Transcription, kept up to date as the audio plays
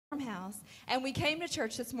house, and we came to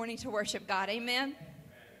church this morning to worship God. Amen?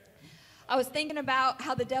 I was thinking about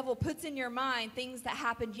how the devil puts in your mind things that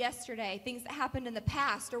happened yesterday, things that happened in the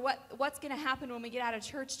past, or what's going to happen when we get out of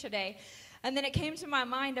church today. And then it came to my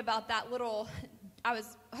mind about that little, I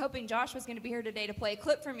was hoping Josh was going to be here today to play a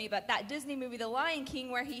clip for me, but that Disney movie, The Lion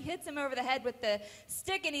King, where he hits him over the head with the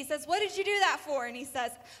stick, and he says, "What did you do that for?" And he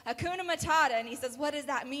says, "Hakuna Matata." And he says, "What does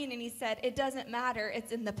that mean?" And he said, "It doesn't matter.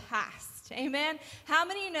 It's in the past." Amen? How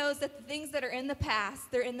many knows that the things that are in the past,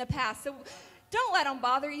 they're in the past? So don't let them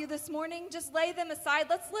bother you this morning. Just lay them aside.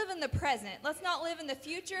 Let's live in the present. Let's not live in the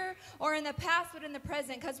future or in the past, but in the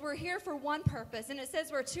present, because we're here for one purpose. And it says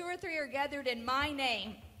where 2 or 3 are gathered in my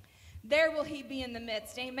name, there will he be in the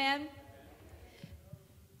midst. Amen?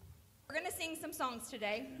 We're going to sing some songs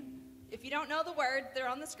today. If you don't know the words, they're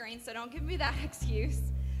on the screen, so don't give me that excuse.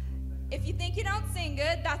 If you think you don't sing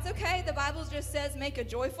good, that's okay. The Bible just says make a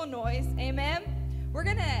joyful noise. Amen? We're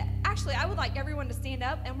going to, actually, I would like everyone to stand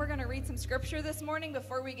up, and we're going to read some scripture this morning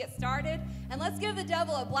before we get started. And let's give the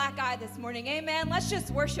devil a black eye this morning. Amen? Let's just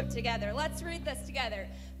worship together. Let's read this together.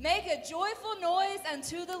 Make a joyful noise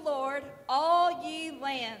unto the Lord, all ye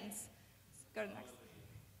lands. Go to the next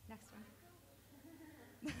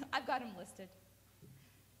one. I've got them listed.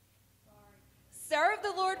 Serve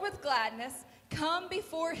the Lord with gladness. Come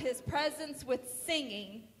before his presence with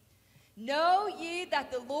singing. Know ye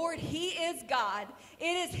that the Lord, he is God.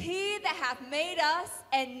 It is he that hath made us,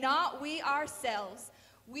 and not we ourselves.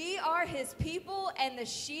 We are his people and the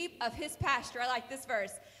sheep of his pasture. I like this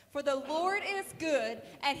verse. For the Lord is good,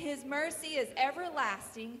 and his mercy is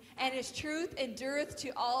everlasting, and his truth endureth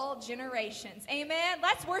to all generations. Amen.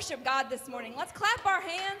 Let's worship God this morning. Let's clap our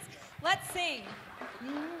hands. Let's sing.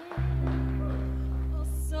 Oh,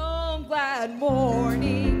 some glad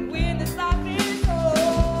morning when the sun is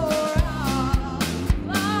over.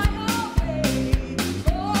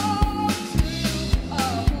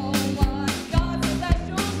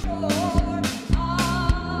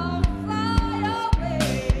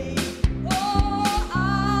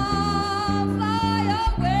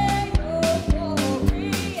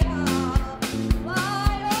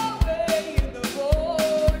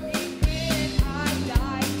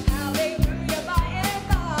 Hallelujah, by and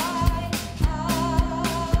by.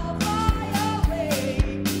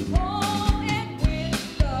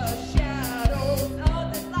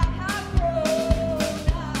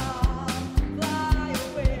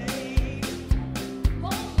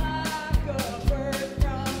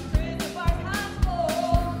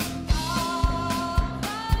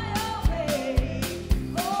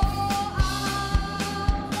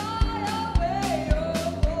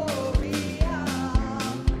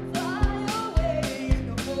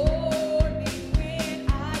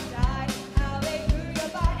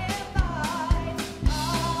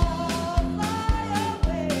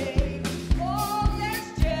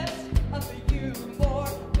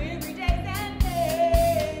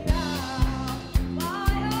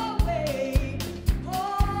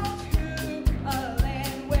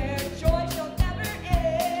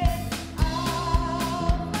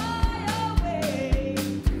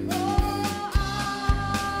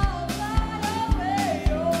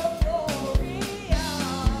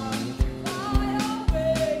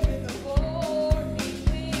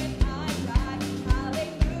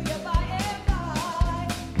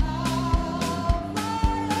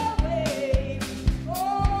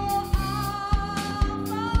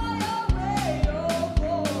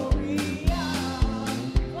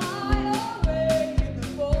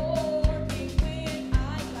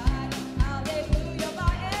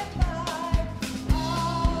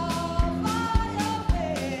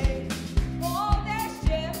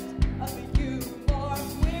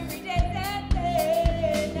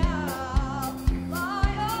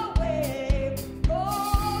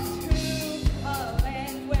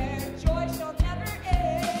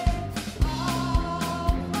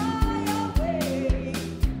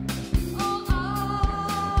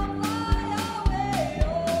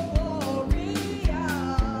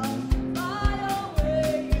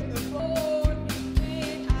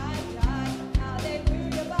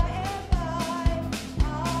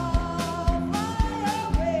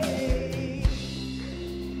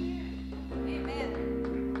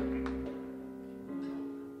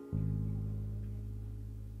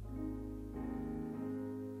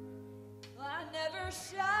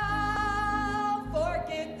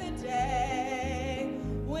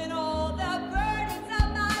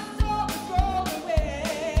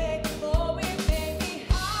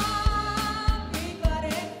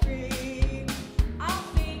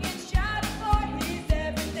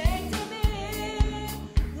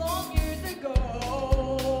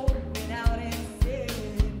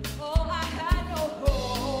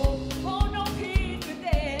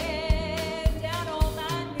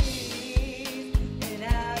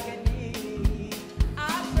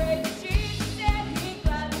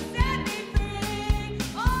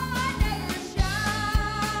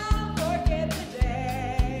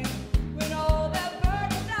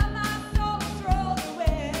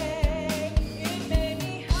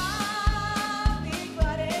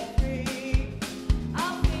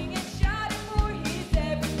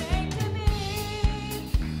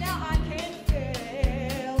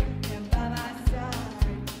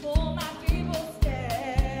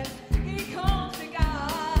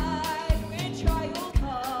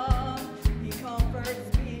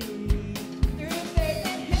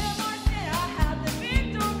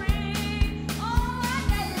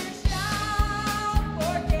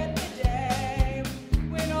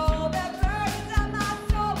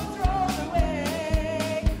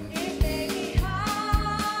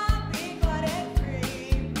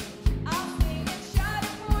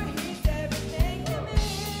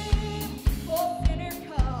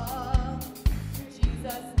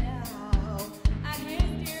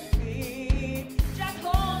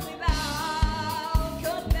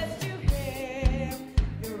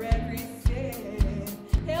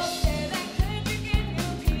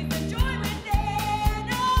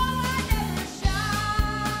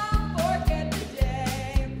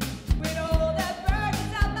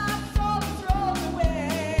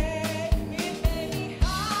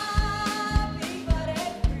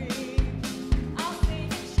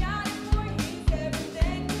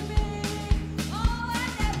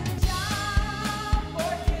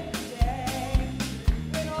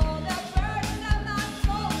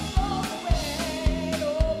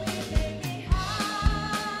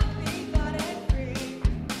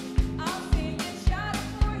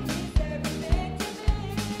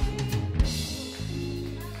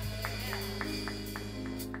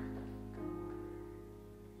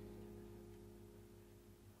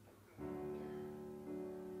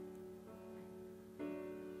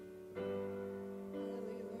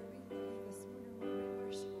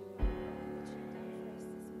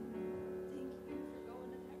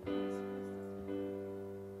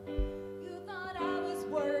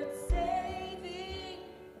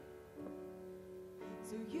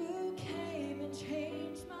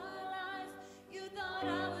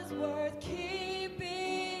 worth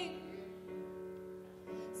keeping.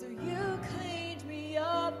 So you cleaned me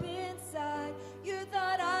up inside. You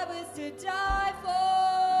thought I was to die for.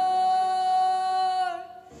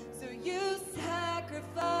 So you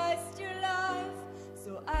sacrificed your life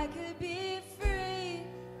so I could be free,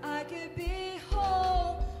 I could be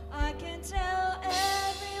whole. I can tell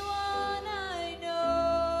everyone I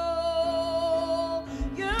know.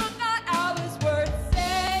 You thought I was worth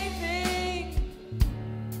saving,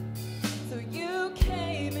 so you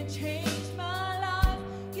came and changed my life.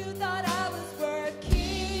 You thought I was worth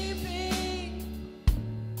keeping,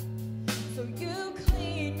 so you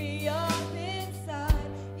cleaned me up inside.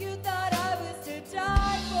 You thought I was to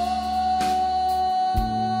die for,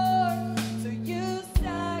 so you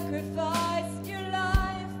sacrificed your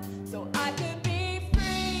life so I could be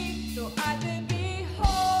free, so I could be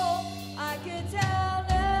whole. I could tell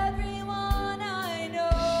everyone I know.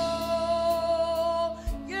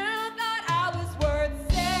 You thought I was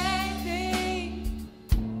worth saving,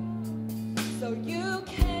 so you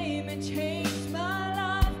came and changed my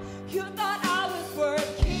life. You thought I was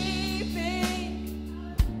worth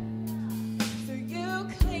keeping, so you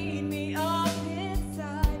cleaned me up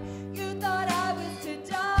inside. You thought I was to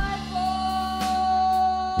die for,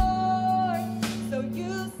 so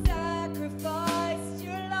you sacrificed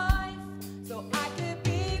your life so I could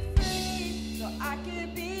be free, so I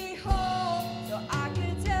could be whole, so I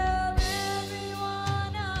could tell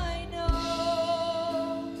everyone I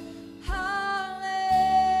know.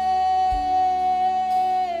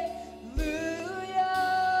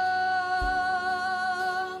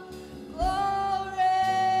 Hallelujah, glory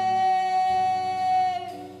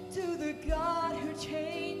to the God who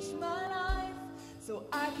changed my life so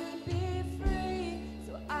I could be free,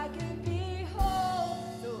 so I could be whole,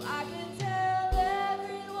 so I can tell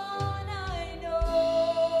everyone I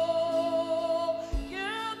know. You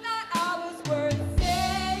thought I was worth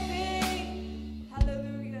saving,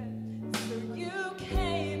 hallelujah, so you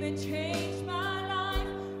came and changed my life.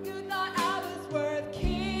 You thought I was worth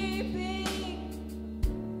keeping,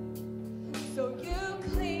 so you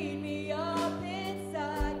cleaned me up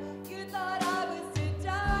inside. You thought I was to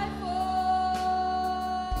die for,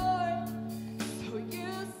 so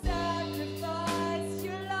you sacrificed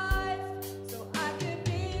your life so I could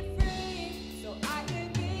be free, so I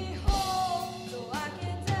could be whole, so I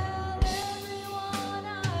can tell everyone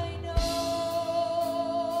I know.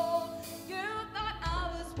 You thought I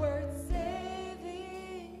was worth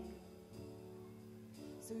saving,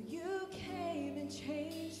 so you came and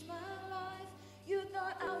changed my life. You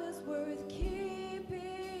thought I was worth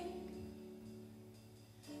keeping,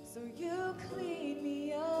 so you cleaned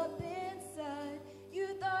me up inside. You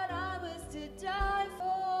thought I was to die for.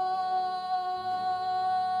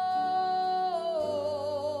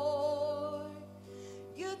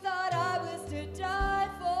 You thought I was to die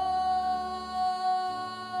for.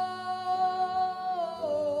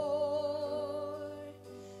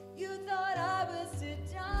 You thought I was to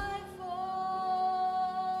die for.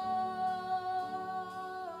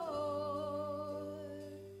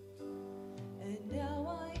 And now I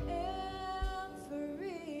am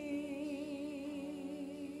free.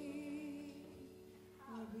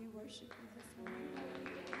 Lord, we worship you this morning.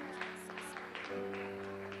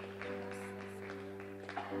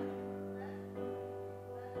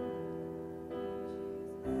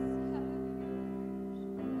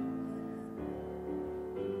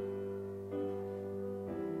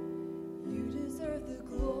 You deserve the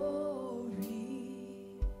glory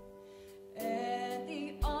and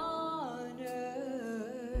the honor.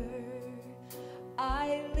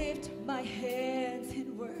 I lift my hands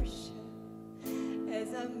in worship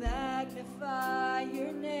as I magnify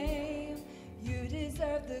your name. You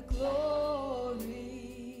deserve the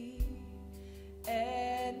glory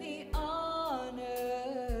and the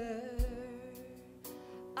honor.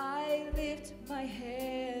 I lift my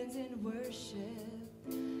hands in worship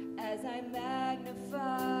as I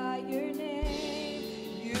magnify your name.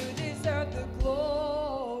 You deserve the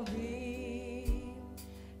glory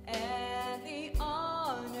and the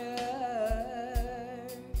honor.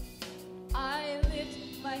 I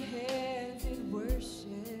lift my hands in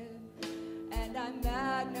worship and I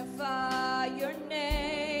magnify your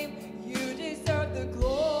name. You deserve the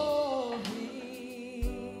glory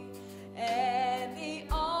and the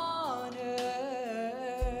honor.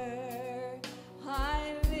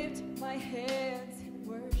 I lift my hands in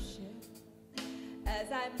worship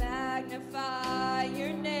as I magnify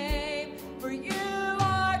your name. For you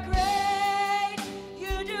are great,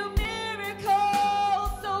 you do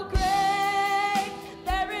miracles so great.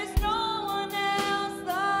 There is no one else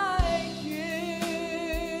like you.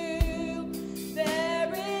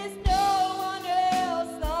 There is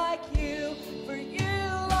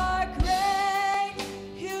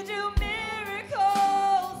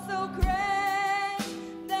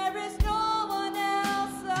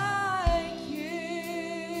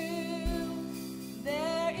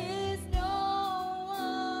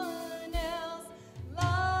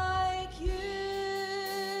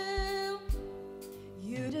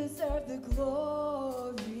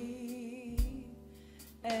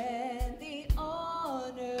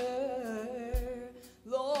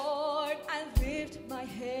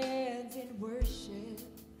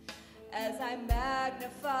I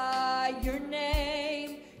magnify your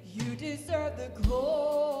name. You deserve the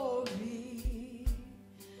glory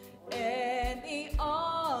and the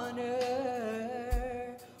honor.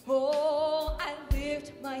 Oh, I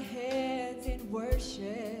lift my hands in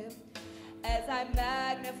worship as I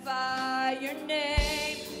magnify your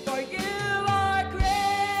name. For you are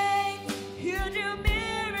great, you do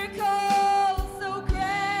miracles so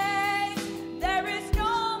great. There is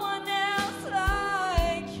no one else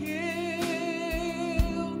like you.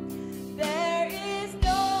 There is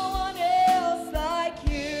no one else like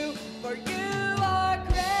you. For you are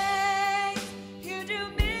great, you do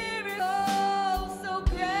miracles so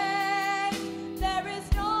great. There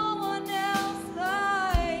is no one else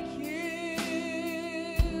like you.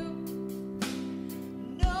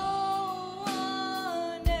 No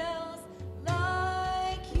one else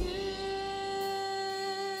like you.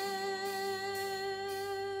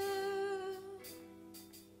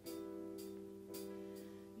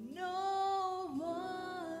 No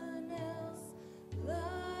one else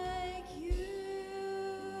like you.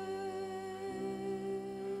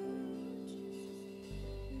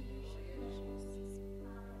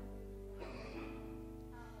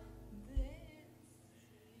 Then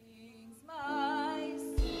sings my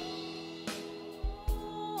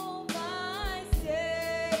soul, my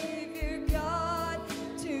Savior God,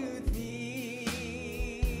 to thee.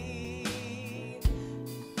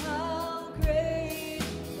 How great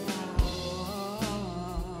thou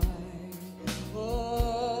art.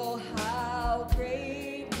 Oh, how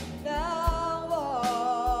great thou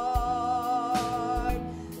art.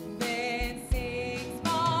 Then sings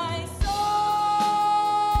my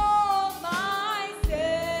soul, my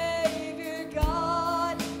Savior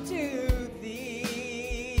God, to thee.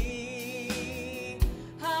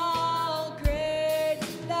 How great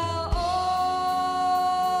thou art.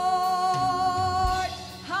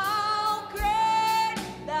 How great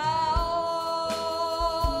thou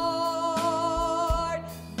art.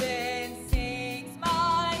 Then sings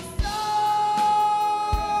my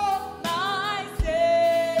soul, my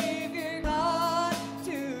Savior God,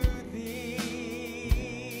 to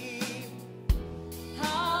thee.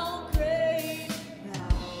 How great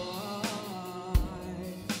thou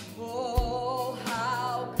art. Oh,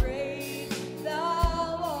 how great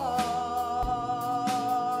thou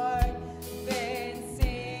art. Then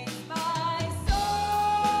sings my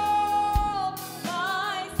soul,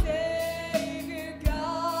 my Savior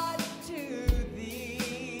God, to thee.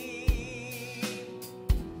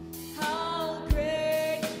 How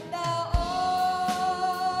great thou art.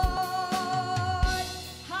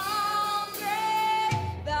 How great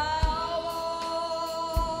thou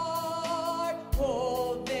art.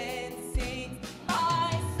 Oh, then sings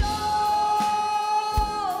my soul,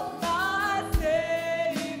 my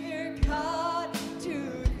Savior God, to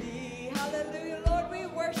thee. Hallelujah, Lord, we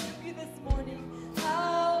worship you this morning.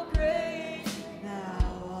 How great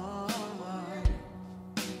thou art.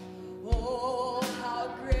 Oh, how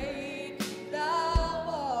great thou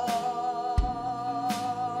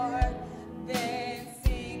art. Then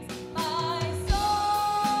sings my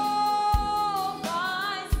soul,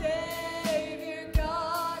 my Savior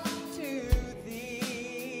God, to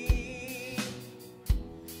thee.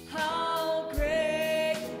 How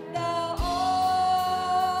great thou art.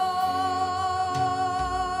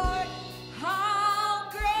 How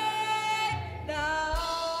great thou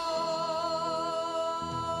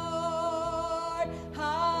art.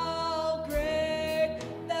 How great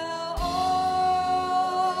thou art.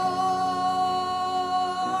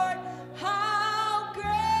 How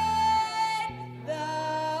great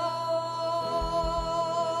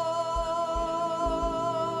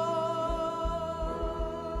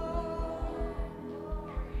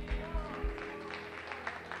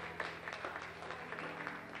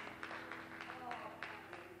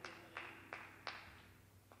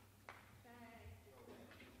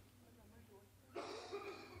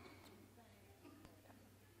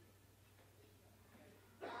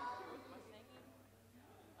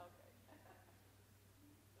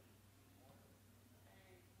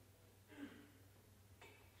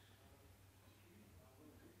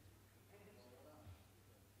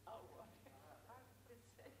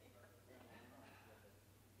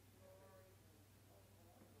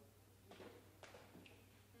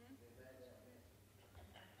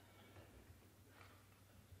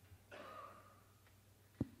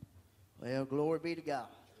Well, glory be to God.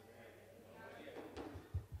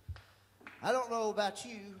 I don't know about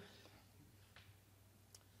you,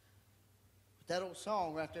 but that old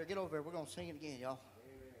song right there, get over there. We're going to sing it again, y'all.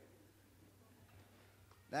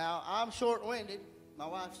 Now, I'm short-winded. My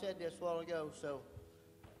wife said this a while ago, so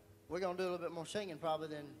we're going to do a little bit more singing probably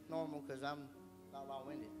than normal because I'm not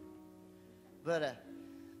long-winded. But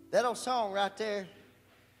that old song right there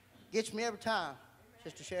gets me every time,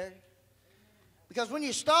 Sister Sherry. Because when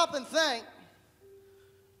you stop and think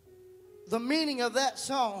the meaning of that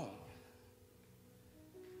song,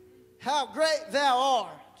 how great thou art.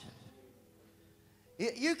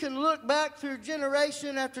 You can look back through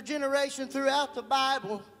generation after generation throughout the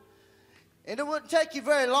Bible, and it wouldn't take you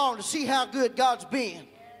very long to see how good God's been.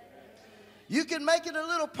 You can make it a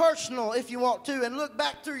little personal if you want to and look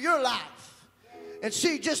back through your life and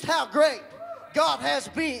see just how great God has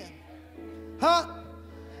been. Huh?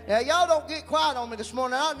 Now, y'all don't get quiet on me this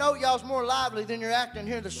morning. I know y'all's more lively than you're acting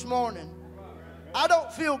here this morning. I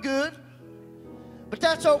don't feel good, but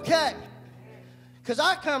that's okay, because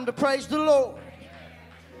I come to praise the Lord.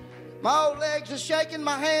 My old legs are shaking,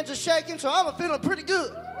 my hands are shaking, so I'm feeling pretty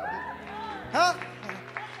good. Huh?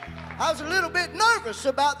 I was a little bit nervous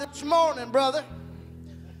about this morning, brother,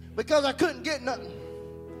 because I couldn't get nothing.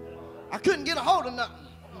 I couldn't get a hold of nothing.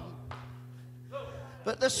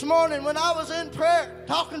 But this morning when I was in prayer,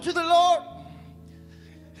 talking to the Lord,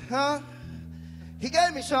 He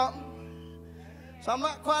gave me something. So I'm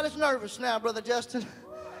not quite as nervous now, Brother Justin.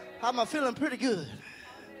 I'm feeling pretty good.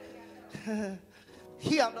 If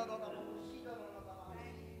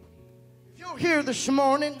you're here this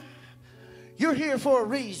morning, you're here for a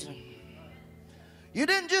reason. You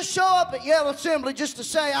didn't just show up at Yale Assembly just to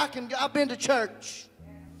say, I've been to church.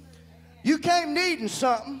 You came needing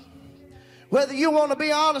something, whether you want to be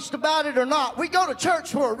honest about it or not. We go to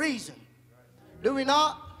church for a reason. Do we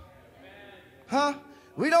not? Huh?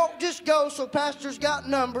 We don't just go so pastor's got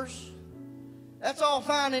numbers. That's all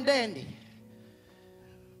fine and dandy.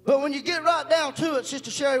 But when you get right down to it,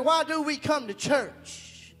 Sister Sherry, why do we come to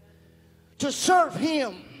church? To serve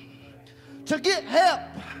Him. To get help.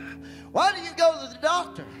 Why do you go to the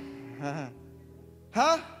doctor?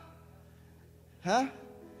 Huh?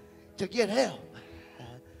 To get help.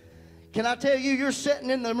 Can I tell you, you're sitting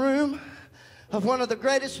in the room of one of the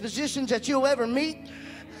greatest physicians that you'll ever meet,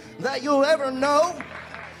 that you'll ever know.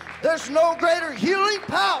 There's no greater healing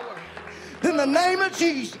power than the name of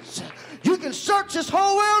Jesus. You can search this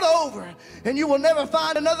whole world over, and you will never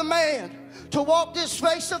find another man to walk this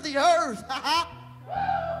face of the earth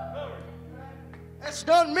that's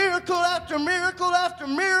done miracle after miracle after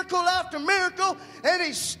miracle after miracle, and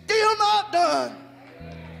He's still not done.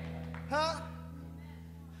 Huh?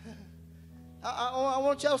 I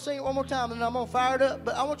want y'all to sing it one more time, and I'm going to fire it up.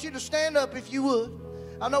 But I want you to stand up if you would.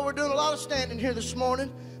 I know we're doing a lot of standing here this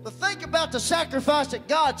morning. But think about the sacrifice that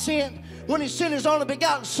God sent when He sent His only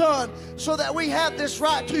begotten Son so that we have this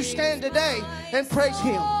right to stand today and praise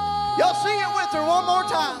Him. Y'all sing it with her one more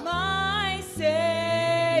time. My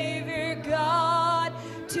Savior God,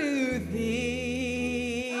 to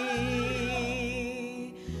Thee,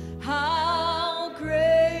 how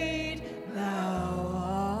great Thou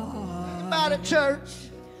art. About it, church.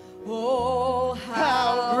 Oh,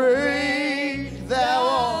 How great Thou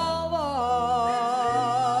art.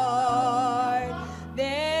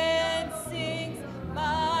 Then sings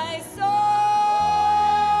my soul,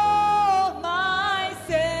 my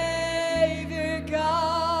Savior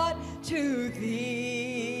God, to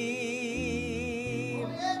Thee.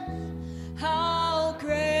 How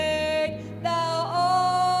great Thou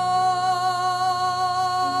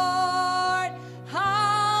art.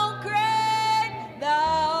 How great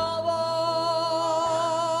Thou art.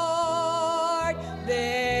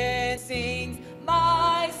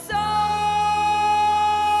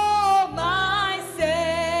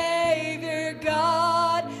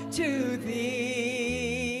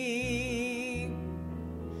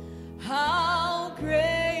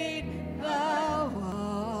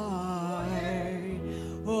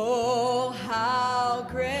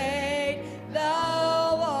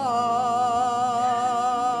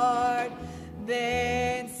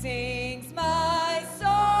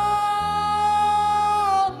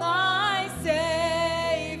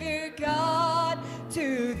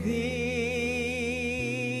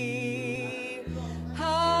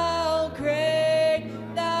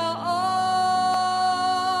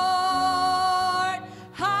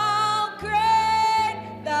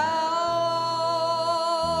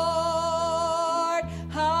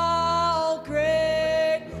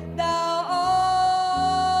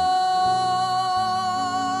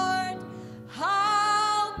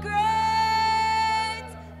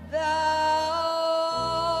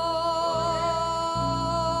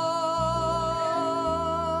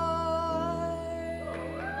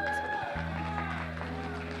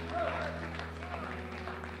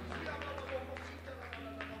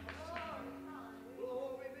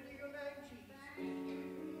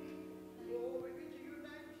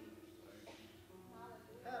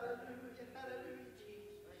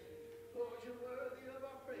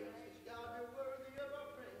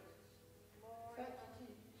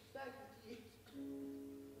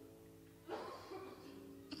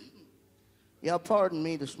 Y'all pardon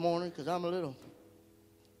me this morning because I'm a little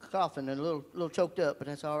coughing and a little choked up, but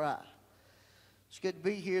that's all right. It's good to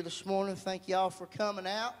be here this morning. Thank y'all for coming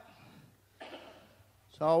out.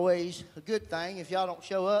 It's always a good thing. If y'all don't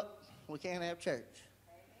show up, we can't have church.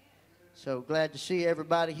 So glad to see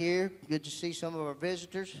everybody here. Good to see some of our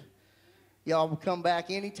visitors. Y'all will come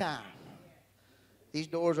back anytime. These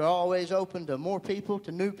doors are always open to more people,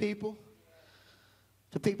 to new people,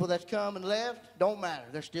 to people that's come and left. Don't matter.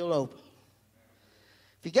 They're still open.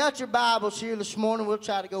 If you got your Bibles here this morning, we'll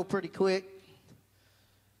try to go pretty quick.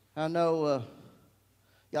 I know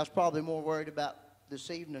y'all's probably more worried about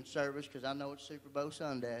this evening service because I know it's Super Bowl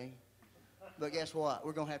Sunday. But guess what?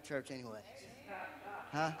 We're going to have church anyway.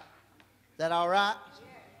 Huh? Is that all right?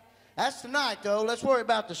 That's tonight, though. Let's worry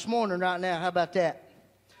about this morning right now. How about that?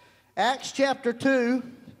 Acts chapter 2.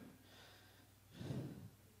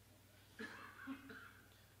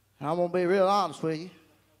 I'm going to be real honest with you.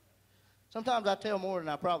 Sometimes I tell more than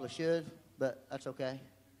I probably should, but that's okay.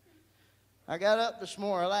 I got up this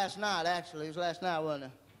morning, last night actually. It was last night, wasn't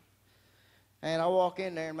it? And I walk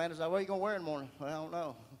in there, and man, it's like, what are you going to wear in the morning? Well, I don't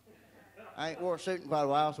know. I ain't wore a suit in quite a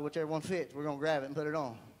while, so whichever one fits, we're going to grab it and put it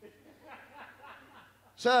on.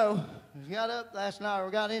 So, we got up last night, or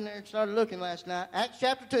got in there and started looking last night. Acts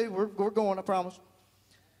chapter 2, we're going, I promise.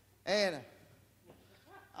 And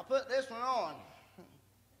I put this one on.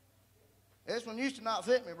 This one used to not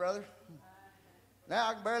fit me, brother. Now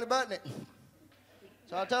I can barely button it.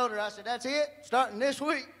 So I told her, I said, that's it, starting this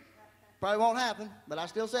week. Probably won't happen, but I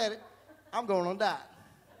still said it. I'm going on a diet.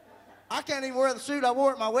 I can't even wear the suit I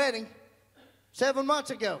wore at my wedding 7 months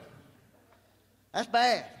ago. That's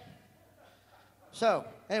bad. So,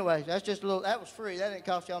 anyway, that's just a little, that was free. That didn't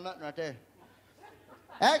cost y'all nothing right there.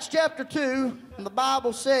 Acts chapter 2, and the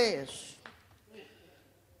Bible says,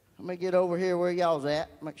 let me get over here where y'all's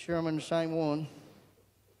at. Make sure I'm in the same one.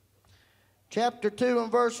 Chapter 2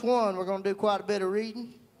 and verse 1, we're going to do quite a bit of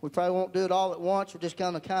reading. We probably won't do it all at once. We're just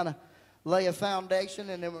going to kind of lay a foundation,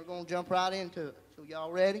 and then we're going to jump right into it. So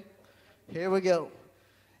y'all ready? Here we go.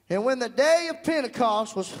 And when the day of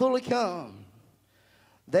Pentecost was fully come,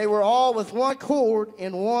 they were all with one accord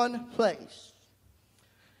in one place.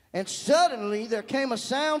 And suddenly there came a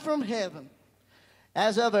sound from heaven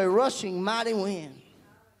as of a rushing mighty wind.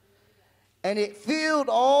 And it filled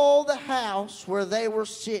all the house where they were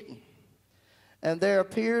sitting. And there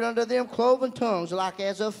appeared unto them cloven tongues like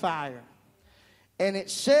as of fire. And it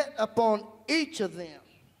sat upon each of them.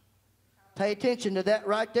 Pay attention to that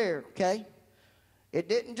right there, okay? It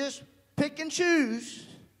didn't just pick and choose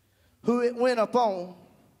who it went upon.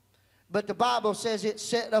 But the Bible says it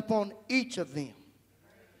sat upon each of them.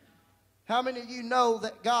 How many of you know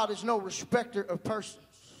that God is no respecter of persons?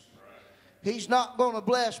 He's not going to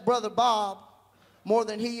bless Brother Bob more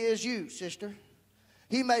than he is you, sister.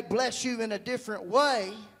 He may bless you in a different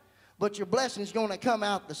way, but your blessing is going to come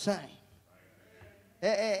out the same.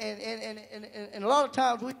 And a lot of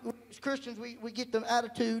times, we as Christians, we get the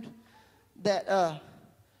attitude that, well,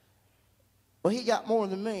 he got more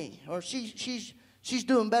than me, or she's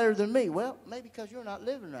doing better than me. Well, maybe because you're not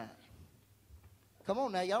living right. Come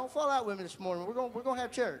on now, y'all don't fall out with me this morning. We're going to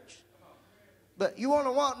have church. But you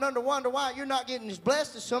wonder why you're not getting as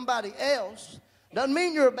blessed as somebody else. Doesn't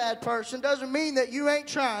mean you're a bad person. Doesn't mean that you ain't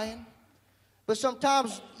trying. But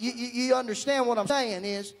sometimes you understand what I'm saying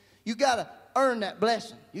is you got to earn that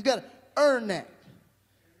blessing. You got to earn that.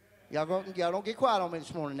 Y'all don't get quiet on me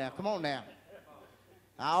this morning now. Come on now.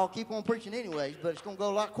 I'll keep on preaching anyways, but it's going to go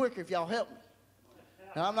a lot quicker if y'all help me.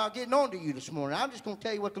 And I'm not getting on to you this morning. I'm just going to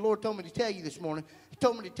tell you what the Lord told me to tell you this morning. He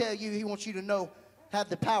told me to tell you he wants you to know, have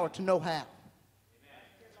the power to know how.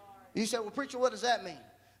 You say, well, preacher, what does that mean?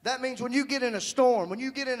 That means when you get in a storm, when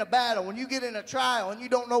you get in a battle, when you get in a trial and you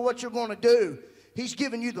don't know what you're going to do, he's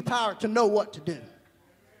giving you the power to know what to do.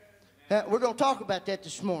 We're going to talk about that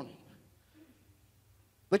this morning.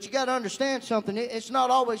 But you got to understand something. It's not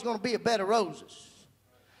always going to be a bed of roses.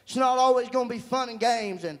 It's not always going to be fun and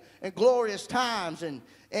games and glorious times. And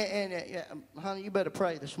honey, you better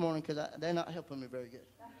pray this morning because they're not helping me very good.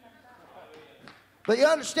 But you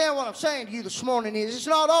understand what I'm saying to you this morning is it's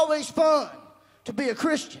not always fun to be a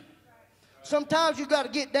Christian. Sometimes you got to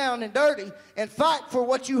get down and dirty and fight for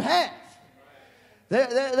what you have.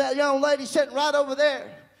 That young lady sitting right over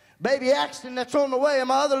there, baby Axton that's on the way, and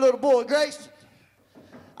my other little boy, Grayson.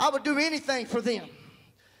 I would do anything for them.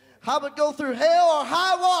 I would go through hell or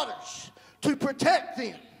high waters to protect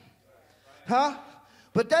them. Huh?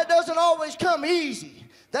 But that doesn't always come easy.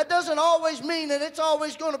 That doesn't always mean that it's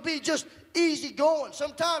always going to be just easy going.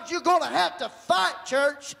 Sometimes you're going to have to fight,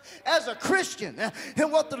 church, as a Christian.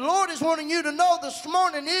 And what the Lord is wanting you to know this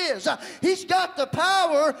morning is He's got the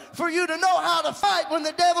power for you to know how to fight when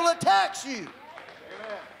the devil attacks you.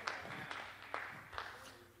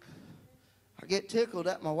 I get tickled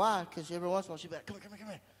at my wife because every once in a while she'll be like, come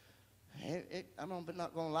here. I'm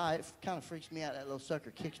not going to lie, it kind of freaks me out. That little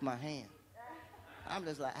sucker kicks my hand. I'm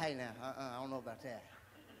just like, hey now, I don't know about that.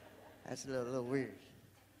 That's a little weird.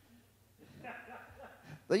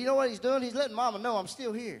 But you know what he's doing? He's letting Mama know I'm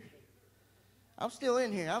still here. I'm still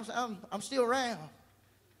in here. I'm still around.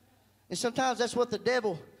 And sometimes that's what the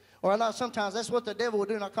devil, or not sometimes, that's what the devil will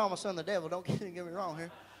do. And I call my son the devil. Don't get me wrong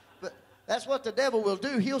here. But that's what the devil will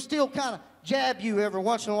do. He'll still kind of jab you every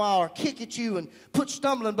once in a while or kick at you and put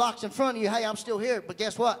stumbling blocks in front of you. Hey, I'm still here. But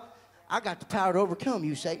guess what? I got the power to overcome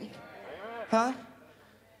you, Satan. Huh?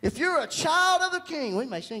 If you're a child of the King, we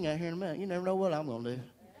may sing out here in a minute. You never know what I'm going to do.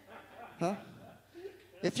 Huh?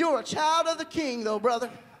 If you're a child of the King, though, brother,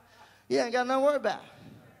 you ain't got nothing to worry about.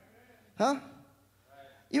 Huh?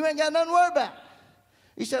 You ain't got nothing to worry about.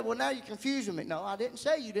 He said, well, now you're confusing me. No, I didn't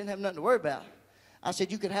say you didn't have nothing to worry about. I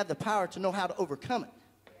said you could have the power to know how to overcome it.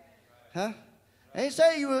 Huh? I didn't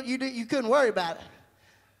say you couldn't worry about it.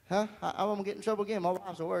 Huh? I'm going to get in trouble again. My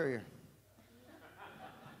wife's a worrier.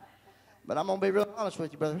 But I'm going to be real honest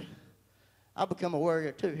with you, brother. I've become a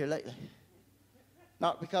worrier, too, here lately.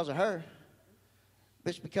 Not because of her,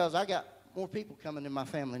 but it's because I got more people coming in my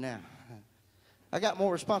family now. I got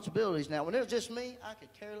more responsibilities now. When it was just me, I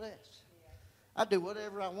could care less. I do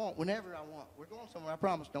whatever I want, whenever I want. We're going somewhere, I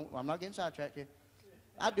promise. I'm not getting sidetracked here.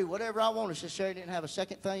 I do whatever I want. It's just Sherry didn't have a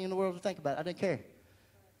second thing in the world to think about. I didn't care.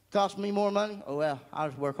 Cost me more money? Oh, well, I'll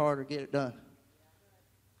just work harder to get it done.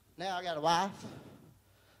 Now I got a wife.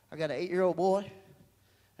 I got an 8-year-old boy.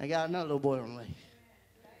 I got another little boy on the way.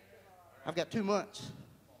 I've got 2 months.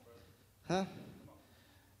 Huh?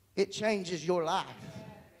 It changes your life.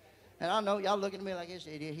 And I know y'all looking at me like this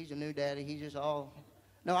idiot. He's a new daddy. He's just all.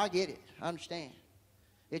 No, I get it. I understand.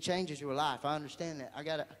 It changes your life. I understand that. I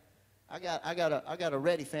got a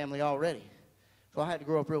ready family already. So I had to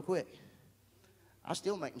grow up real quick. I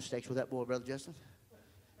still make mistakes with that boy, Brother Justin.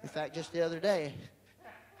 In fact, just the other day,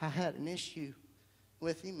 I had an issue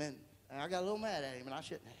with him, and I got a little mad at him, and I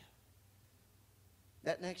shouldn't have.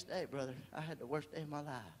 That next day, brother, I had the worst day of my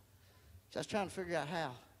life. So I was trying to figure out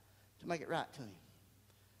how to make it right to him.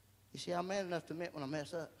 You see, I'm man enough to admit when I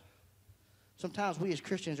mess up. Sometimes we as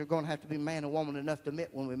Christians are going to have to be man and woman enough to admit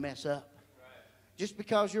when we mess up. Just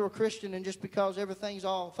because you're a Christian and just because everything's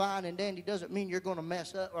all fine and dandy doesn't mean you're going to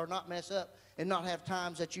mess up or not mess up and not have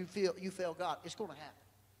times that you fail God. It's going to happen.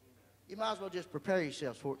 You might as well just prepare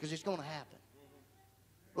yourselves for it because it's going to happen.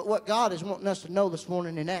 But what God is wanting us to know this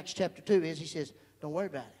morning in Acts chapter 2 is He says, don't worry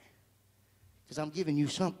about it. Because I'm giving you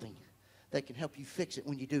something that can help you fix it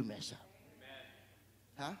when you do mess up.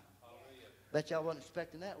 Huh? Bet y'all wasn't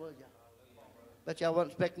expecting that, was y'all? Bet y'all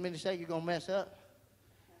wasn't expecting me to say you're going to mess up.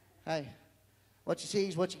 Hey, what you see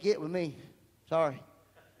is what you get with me. Sorry.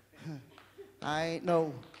 I ain't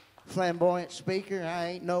no flamboyant speaker.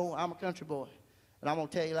 I'm a country boy. And I'm going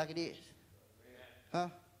to tell you like it is. Huh?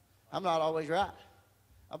 I'm not always right.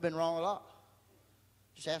 I've been wrong a lot.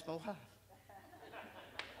 Just ask my wife.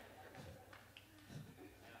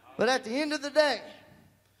 But at the end of the day,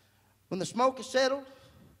 when the smoke is settled,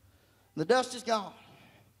 the dust is gone,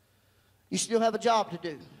 you still have a job to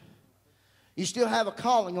do. You still have a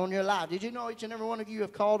calling on your life. Did you know each and every one of you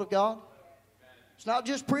have called of God? It's not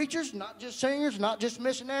just preachers, not just singers, not just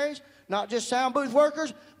missionaries, not just sound booth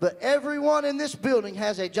workers, but everyone in this building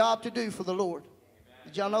has a job to do for the Lord.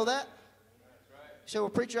 Did y'all know that? You say, well,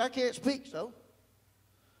 preacher, I can't speak, so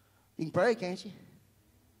you can pray, can't you?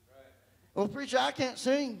 Well, preacher, I can't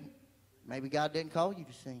sing. Maybe God didn't call you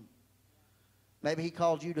to sing. Maybe He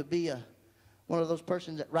called you to be one of those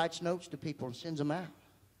persons that writes notes to people and sends them out.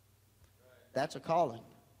 That's a calling.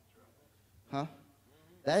 Huh?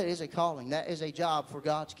 That is a calling. That is a job for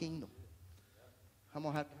God's kingdom. I'm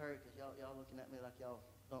going to have to hurry because y'all looking at me like y'all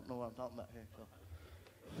don't know what I'm talking about here. So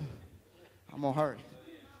I'm going to hurry.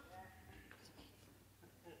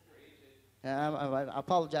 And I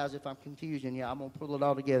apologize if I'm confusing you. I'm going to pull it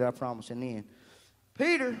all together, I promise, in the end.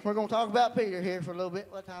 Peter, we're going to talk about Peter here for a little bit.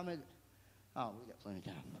 What time is it? Oh, we got plenty of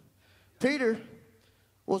time. Peter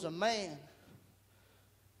was a man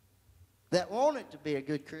that wanted to be a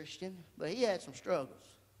good Christian, but he had some struggles.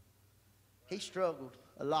 He struggled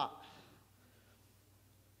a lot.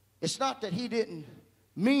 It's not that he didn't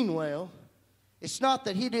mean well. It's not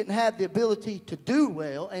that he didn't have the ability to do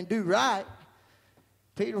well and do right.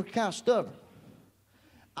 Peter was kind of stubborn.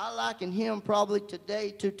 I liken him probably today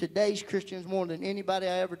to today's Christians more than anybody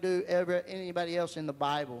I ever do, anybody else in the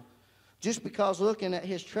Bible. Just because looking at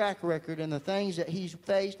his track record and the things that he's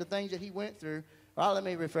faced, the things that he went through. Well, let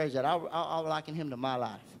me rephrase that. I'll liken him to my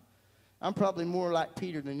life. I'm probably more like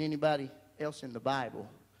Peter than anybody else in the Bible.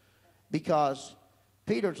 Because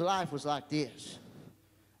Peter's life was like this.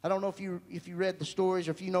 I don't know if you read the stories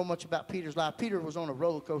or if you know much about Peter's life. Peter was on a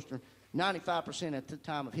roller coaster 95% at the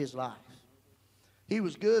time of his life. He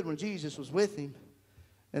was good when Jesus was with him.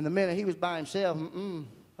 And the minute he was by himself,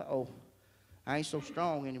 I ain't so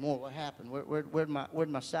strong anymore. What happened? Where'd my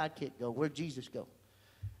sidekick go? Where'd Jesus go?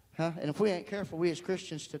 Huh? And if we ain't careful, we as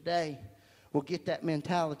Christians today will get that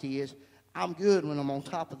mentality is, I'm good when I'm on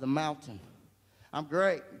top of the mountain. I'm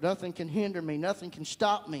great. Nothing can hinder me. Nothing can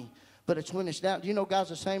stop me. But it's when it's down. Do you know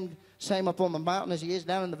God's the same up on the mountain as he is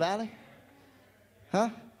down in the valley?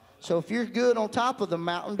 Huh? So if you're good on top of the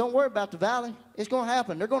mountain, don't worry about the valley. It's going to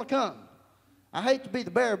happen. They're going to come. I hate to be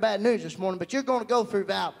the bearer of bad news this morning, but you're going to go through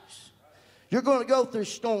valleys. You're going to go through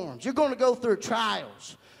storms. You're going to go through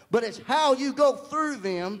trials. But it's how you go through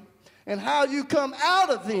them and how you come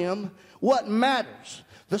out of them what matters.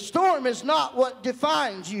 The storm is not what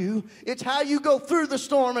defines you. It's how you go through the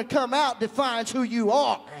storm and come out defines who you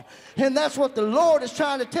are. And that's what the Lord is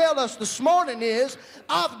trying to tell us this morning is,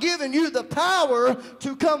 I've given you the power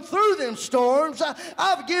to come through them storms.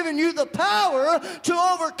 I've given you the power to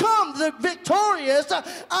overcome the victorious.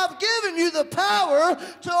 I've given you the power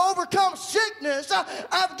to overcome sickness.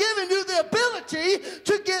 I've given you the ability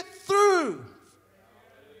to get through.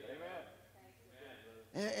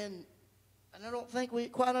 And I don't think we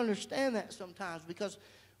quite understand that sometimes because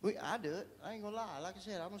I do it. I ain't going to lie. Like I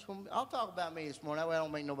said, I'll talk about me this morning. That way I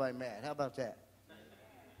don't make nobody mad. How about that?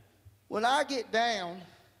 When I get down,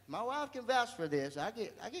 my wife can vouch for this. I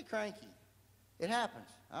get cranky. It happens.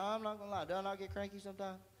 I'm not going to lie. Do I not get cranky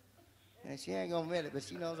sometimes? And she ain't going to admit it, but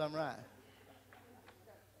she knows I'm right.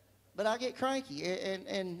 But I get cranky,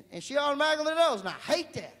 and she automatically knows, and I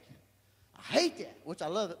hate that. I hate that, which I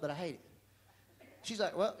love it, but I hate it. She's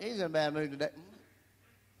like, well, he's in a bad mood today.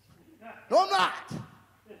 No, I'm not.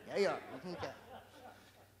 Yeah, you are. Okay.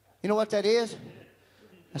 You know what that is?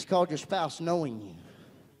 That's called your spouse knowing you.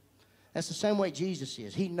 That's the same way Jesus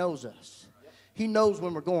is. He knows us. He knows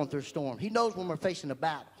when we're going through a storm. He knows when we're facing a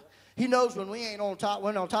battle. He knows when we ain't on top,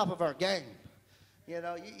 we're on top of our game. You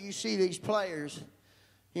know, you see these players,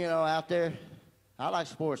 you know, out there. I like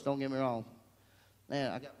sports, don't get me wrong.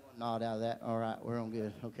 Man, I got one nod out of that. All right, we're on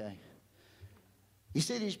good. Okay. You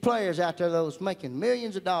see these players out there, those making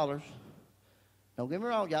millions of dollars. Don't get me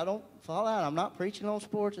wrong, y'all don't fall out. I'm not preaching on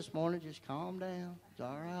sports this morning. Just calm down. It's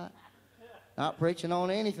all right. Not preaching on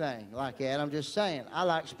anything like that. I'm just saying, I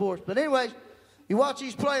like sports. But anyways, you watch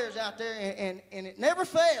these players out there, and it never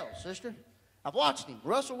fails, sister. I've watched him.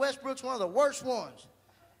 Russell Westbrook's one of the worst ones.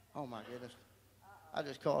 Oh, my goodness. I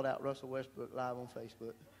just called out Russell Westbrook live on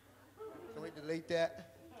Facebook. Can we delete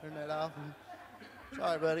that? Turn that off?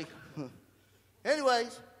 Sorry, buddy.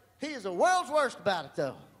 Anyways, he is the world's worst about it,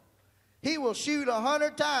 though. He will shoot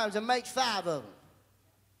 100 times and make 5 of them.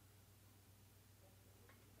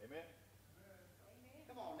 Amen.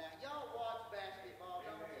 Come on now. Y'all watch basketball.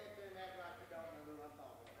 Don't sit there and act like you don't know who I'm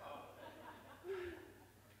talking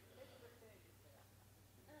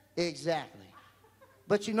about. Exactly.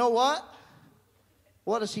 But you know what?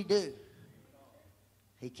 What does he do?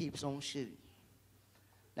 He keeps on shooting.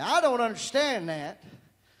 Now, I don't understand that.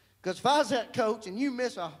 Because if I was that coach and you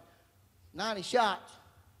miss 90 shots,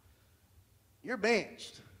 you're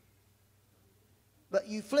benched. But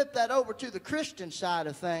you flip that over to the Christian side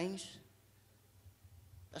of things,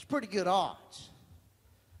 that's pretty good odds.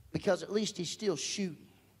 Because at least he's still shooting.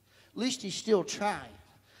 At least he's still trying.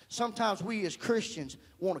 Sometimes we as Christians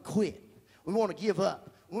want to quit. We want to give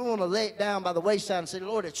up. We want to lay it down by the wayside and say,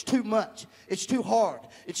 Lord, it's too much. It's too hard.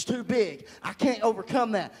 It's too big. I can't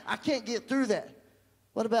overcome that. I can't get through that.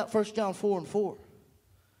 What about 1 John 4:4?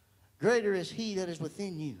 Greater is he that is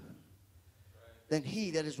within you than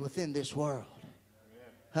he that is within this world.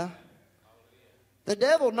 Huh? The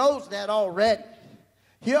devil knows that already.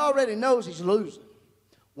 He already knows he's losing.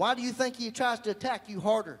 Why do you think he tries to attack you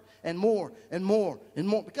harder and more and more and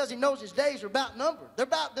more? Because he knows his days are about numbered. They're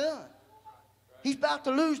about done. He's about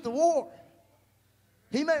to lose the war.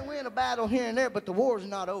 He may win a battle here and there, but the war is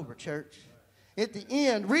not over, church. At the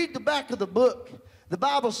end, read the back of the book. The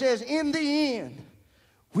Bible says, in the end,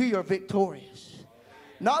 we are victorious.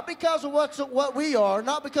 Not because of what we are,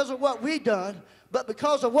 not because of what we've done, but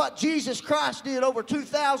because of what Jesus Christ did over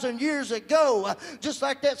 2,000 years ago. Just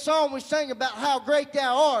like that song we sang about how great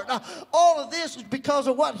thou art. All of this is because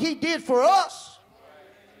of what he did for us.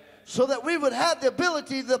 so that we would have the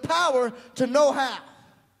ability, the power to know how.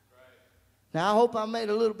 Now, I hope I made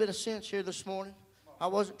a little bit of sense here this morning. I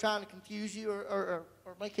wasn't trying to confuse you or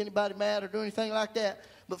make anybody mad or do anything like that.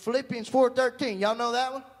 But Philippians 4:13, y'all know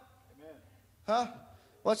that one? Amen. Huh?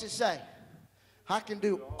 What's it say? I can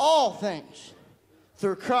do all things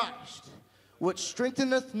through Christ, which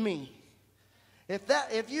strengtheneth me.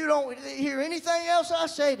 If you don't hear anything else I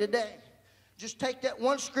say today, just take that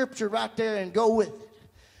one scripture right there and go with it.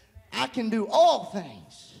 I can do all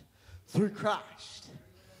things through Christ.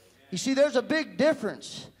 You see, there's a big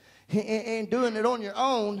difference in doing it on your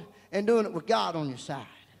own and doing it with God on your side.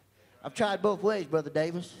 I've tried both ways, Brother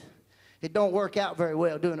Davis. It don't work out very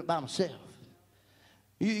well doing it by myself.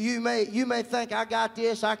 You may think, I got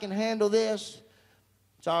this, I can handle this.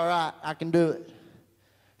 It's all right, I can do it.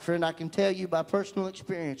 Friend, I can tell you by personal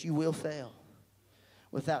experience, you will fail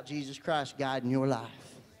without Jesus Christ guiding your life.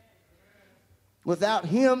 Without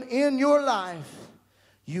Him in your life,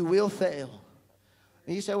 you will fail.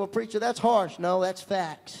 And you say, well, preacher, that's harsh. No, that's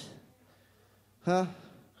facts. Huh?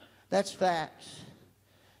 That's facts.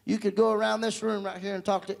 You could go around this room right here and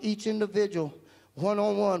talk to each individual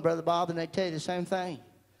one-on-one, Brother Bob, and they tell you the same thing.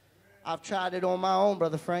 I've tried it on my own,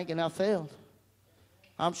 Brother Frank, and I failed.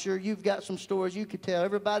 I'm sure you've got some stories you could tell.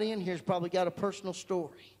 Everybody in here has probably got a personal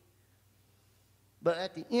story. But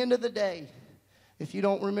at the end of the day, if you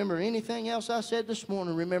don't remember anything else I said this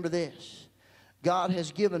morning, remember this. God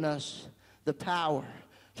has given us the power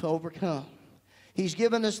to overcome. He's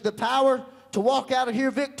given us the power to walk out of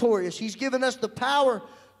here victorious. He's given us the power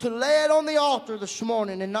to lay it on the altar this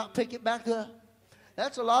morning and not pick it back up.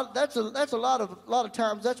 That's a lot of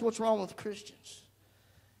times that's what's wrong with Christians.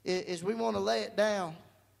 Is we want to lay it down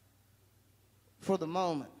for the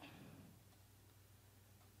moment.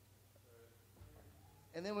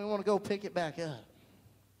 And then we want to go pick it back up.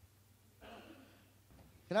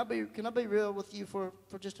 Can I be real with you for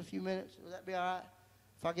just a few minutes? Would that be all right?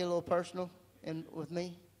 If I get a little personal and with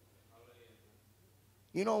me?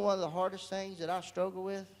 You know one of the hardest things that I struggle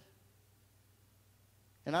with?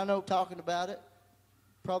 And I know talking about it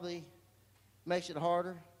probably makes it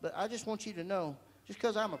harder, but I just want you to know, just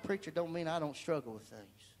because I'm a preacher don't mean I don't struggle with things.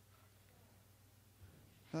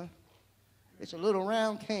 Huh? It's a little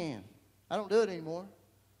round can. I don't do it anymore.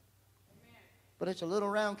 But it's a little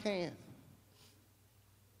round can.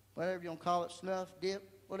 Whatever you want to call it, snuff, dip,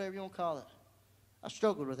 whatever you want to call it. I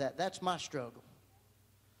struggled with that. That's my struggle.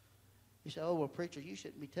 You say, oh, well, preacher, you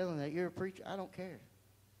shouldn't be telling that. You're a preacher. I don't care.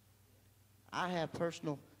 I have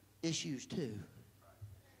personal issues, too,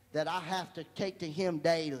 that I have to take to Him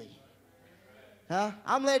daily. Huh?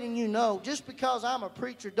 I'm letting you know, just because I'm a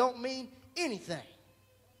preacher don't mean anything.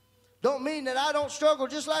 Don't mean that I don't struggle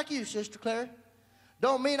just like you, Sister Claire.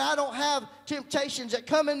 Don't mean I don't have temptations that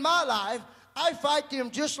come in my life. I fight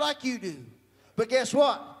them just like you do. But guess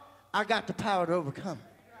what? I got the power to overcome.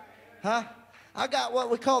 Huh? I got what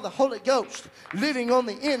we call the Holy Ghost living on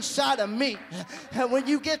the inside of me. And when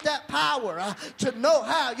you get that power to know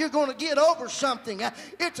how you're going to get over something,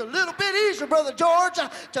 it's a little bit easier, Brother George,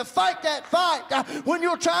 to fight that fight. When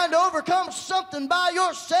you're trying to overcome something by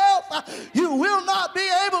yourself, you will not be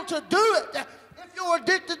able to do it. If you're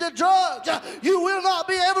addicted to drugs, you will not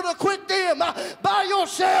be able to quit them by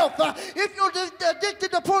yourself. If you're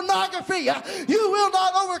addicted to pornography, you will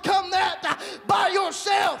not overcome that by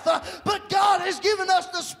yourself. But God has given us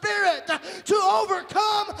the Spirit to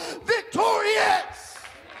overcome victorious.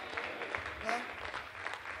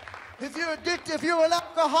 If you're addicted, if you're an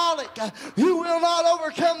alcoholic, you will not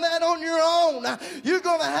overcome that on your own. You're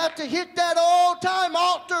going to have to hit that old-time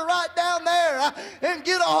altar right down there and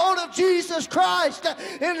get a hold of Jesus Christ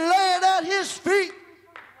and lay it at His feet.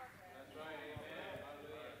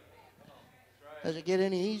 Does it get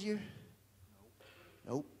any easier?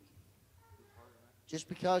 Nope. Just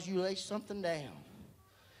because you lay something down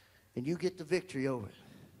and you get the victory over it,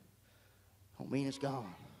 don't mean it's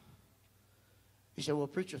gone. He said, well,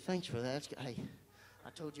 preacher, thanks for that. Hey, I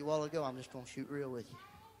told you a while ago, I'm just going to shoot real with you.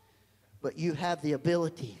 But you have the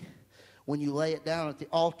ability, when you lay it down at the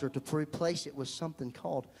altar, to replace it with something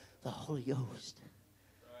called the Holy Ghost.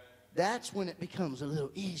 That's when it becomes a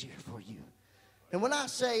little easier for you. And when I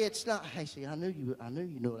say it's not, hey, see, I knew you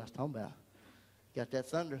know what I was talking about. Got that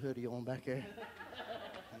thunder hoodie on back there.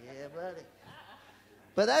 Yeah, buddy.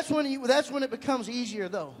 But that's when it becomes easier,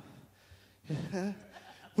 though.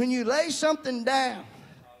 When you lay something down,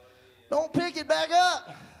 don't pick it back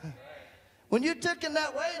up. When you're taking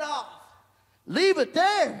that weight off, leave it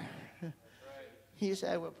there. You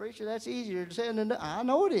say, well, preacher, that's easier said than done. I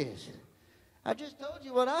know it is. I just told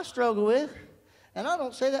you what I struggle with, and I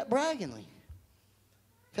don't say that braggingly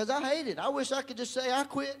because I hate it. I wish I could just say I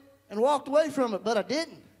quit and walked away from it, but I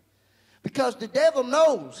didn't. Because the devil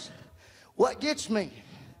knows what gets me.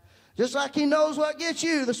 Just like he knows what gets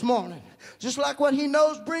you this morning. Just like what he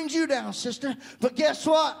knows brings you down, sister. But guess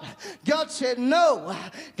what? God said no.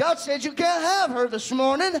 God said you can't have her this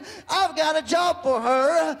morning. I've got a job for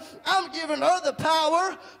her. I'm giving her the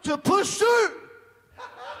power to push through.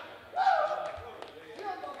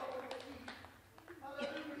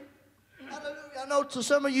 I know to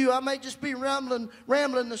some of you, I may just be rambling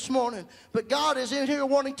this morning, but God is in here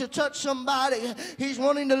wanting to touch somebody. He's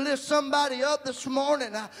wanting to lift somebody up this morning.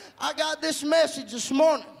 I got this message this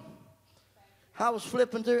morning. I was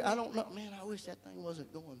flipping through. I don't know. Man, I wish that thing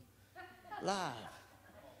wasn't going live.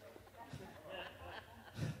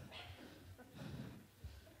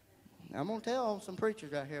 I'm going to tell on some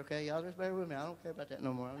preachers right here, okay? Y'all just bear with me. I don't care about that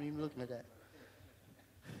no more. I'm not even looking at that.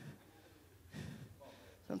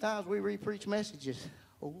 Sometimes we re-preach messages.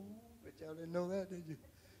 Oh, but y'all didn't know that, did you?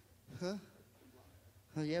 Huh?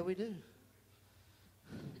 Oh, yeah, we do.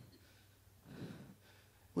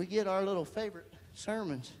 We get our little favorite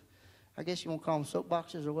sermons. I guess you won't call them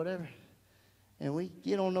soapboxes or whatever. And we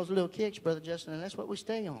get on those little kicks, Brother Justin, and that's what we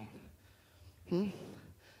stay on.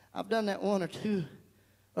 I've done that 1 or 2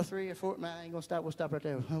 or 3 or 4. Man, I ain't going to stop. We'll stop right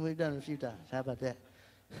there. We've done it a few times. How about that?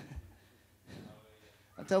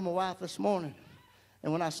 I told my wife this morning,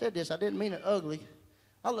 and when I said this, I didn't mean it ugly.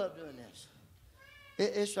 I love doing this.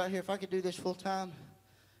 It's right here. If I could do this full time,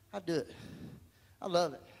 I'd do it. I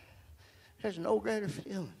love it. There's no greater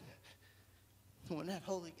feeling when that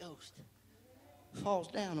Holy Ghost falls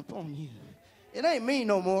down upon you. It ain't me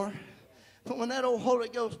no more. But when that old Holy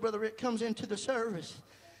Ghost, Brother Rick, comes into the service,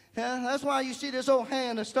 that's why you see this old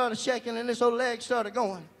hand that started shaking and this old leg started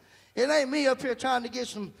going. It ain't me up here trying to get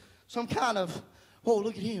some kind of, oh,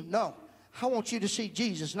 look at him. No. I want you to see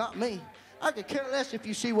Jesus, not me. I could care less if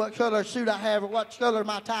you see what color suit I have or what color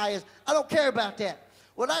my tie is. I don't care about that.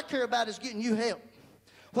 What I care about is getting you help.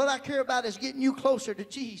 What I care about is getting you closer to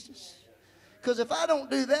Jesus. Because if I don't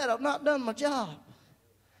do that, I've not done my job.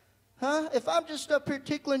 Huh? If I'm just up here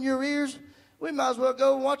tickling your ears, we might as well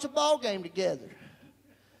go and watch a ball game together.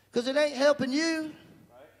 Because it ain't helping you.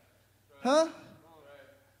 Huh?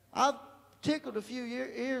 I've tickled a few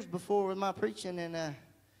ears before with my preaching, and I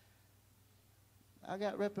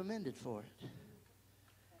got reprimanded for it.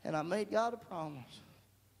 And I made God a promise.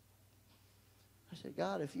 I said,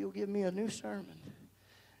 God, if you'll give me a new sermon,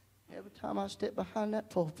 every time I step behind that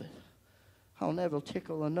pulpit, I'll never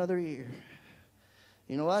tickle another ear.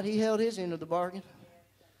 You know what? He held his end of the bargain.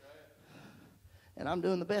 And I'm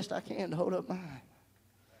doing the best I can to hold up mine.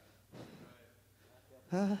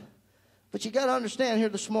 But you got to understand here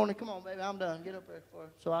this morning. Come on, baby, I'm done. Get up there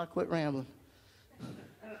so I quit rambling.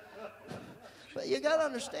 But you got to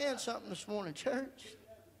understand something this morning, church.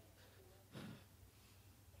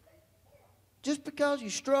 Just because you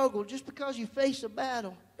struggle, just because you face a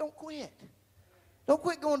battle, don't quit. Don't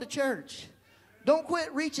quit going to church. Don't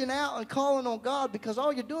quit reaching out and calling on God, because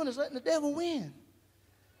all you're doing is letting the devil win.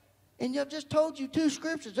 And I've just told you 2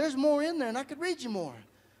 scriptures. There's more in there, and I could read you more.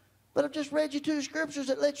 But I've just read you 2 scriptures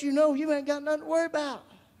that let you know you ain't got nothing to worry about.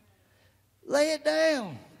 Lay it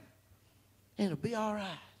down, and it'll be all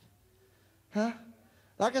right. Huh?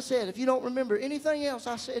 Like I said, if you don't remember anything else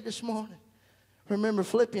I said this morning, remember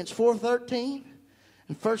Philippians 4:13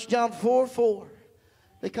 and 1 John 4:4.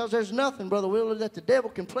 Because there's nothing, Brother Willard, that the devil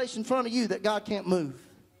can place in front of you that God can't move.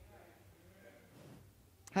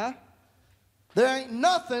 Huh? There ain't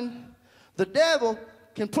nothing the devil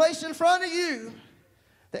can place in front of you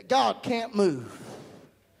that God can't move.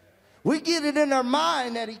 We get it in our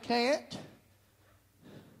mind that he can't.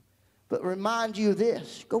 But remind you of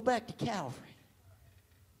this. Go back to Calvary.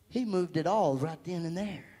 He moved it all right then and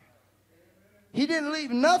there. He didn't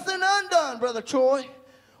leave nothing undone, Brother Troy.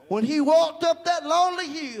 When he walked up that lonely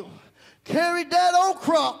hill, carried that old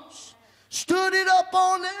cross, stood it up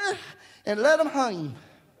on there, and let him hang him.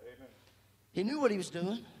 He knew what he was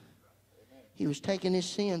doing. He was taking his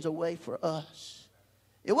sins away for us.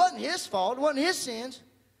 It wasn't his fault. It wasn't his sins.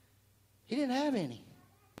 He didn't have any.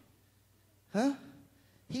 Huh?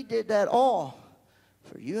 He did that all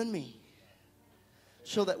for you and me,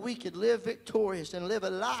 so that we could live victorious and live a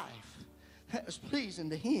life that was pleasing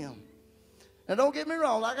to him. Now, don't get me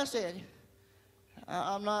wrong. Like I said,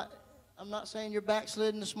 I'm not saying you're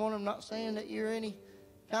backslidden this morning. I'm not saying that you're any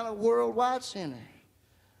kind of worldwide sinner.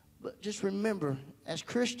 But just remember, as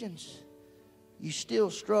Christians, you still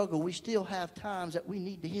struggle. We still have times that we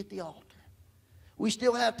need to hit the altar. We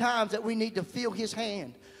still have times that we need to feel his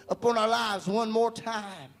hand upon our lives one more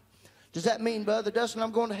time. Does that mean, Brother Dustin,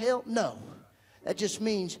 I'm going to hell? No. That just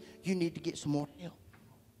means you need to get some more help.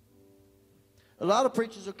 A lot of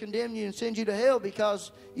preachers will condemn you and send you to hell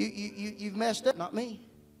because you've messed up. Not me.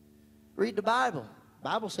 Read the Bible. The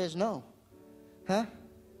Bible says no. Huh?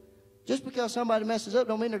 Just because somebody messes up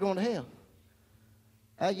don't mean they're going to hell.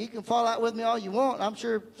 You can fall out with me all you want. I'm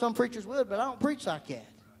sure some preachers would, but I don't preach like that.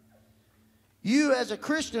 You as a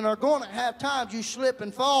Christian are going to have times you slip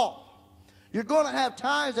and fall. You're going to have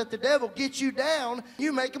times that the devil gets you down.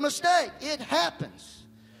 You make a mistake. It happens.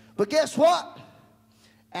 But guess what?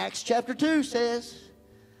 Acts chapter 2 says,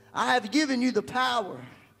 I have given you the power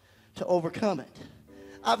to overcome it.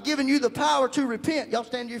 I've given you the power to repent. Y'all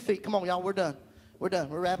stand to your feet. Come on, y'all. We're done. We're done.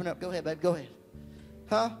 We're wrapping up. Go ahead, baby. Go ahead.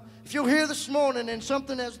 Huh? If you're here this morning and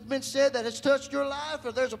something has been said that has touched your life,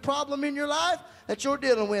 or there's a problem in your life that you're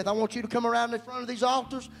dealing with, I want you to come around in front of these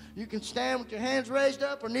altars. You can stand with your hands raised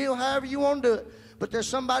up or kneel, however you want to do it. But there's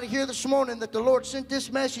somebody here this morning that the Lord sent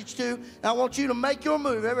this message to, and I want you to make your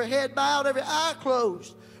move. Every head bowed, every eye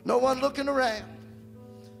closed, no one looking around.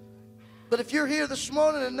 But if you're here this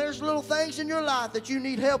morning and there's little things in your life that you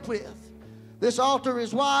need help with, this altar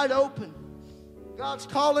is wide open. God's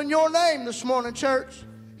calling your name this morning, church.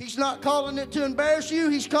 He's not calling it to embarrass you.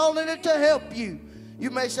 He's calling it to help you. You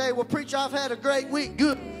may say, well, preacher, I've had a great week.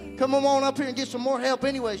 Good. Come on up here and get some more help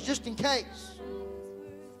anyways, just in case.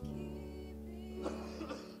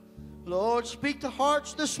 Lord, speak to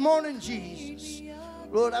hearts this morning, Jesus.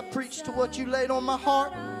 Lord, I preach to what you laid on my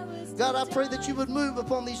heart. God, I pray that you would move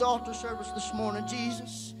upon these altar service this morning,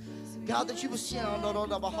 Jesus. God, that you would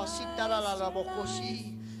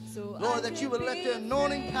Lord, that you would let the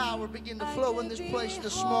anointing power begin to flow in this place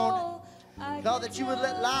this morning. God, that you would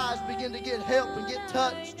let lives begin to get help and get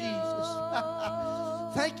touched, Jesus.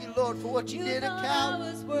 Thank you, Lord, for what you did at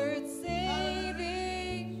Calvary.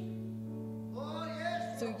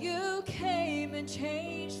 So you came and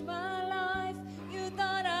changed my life. You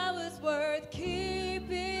thought I was worth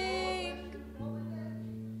keeping.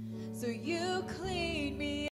 So you cleaned me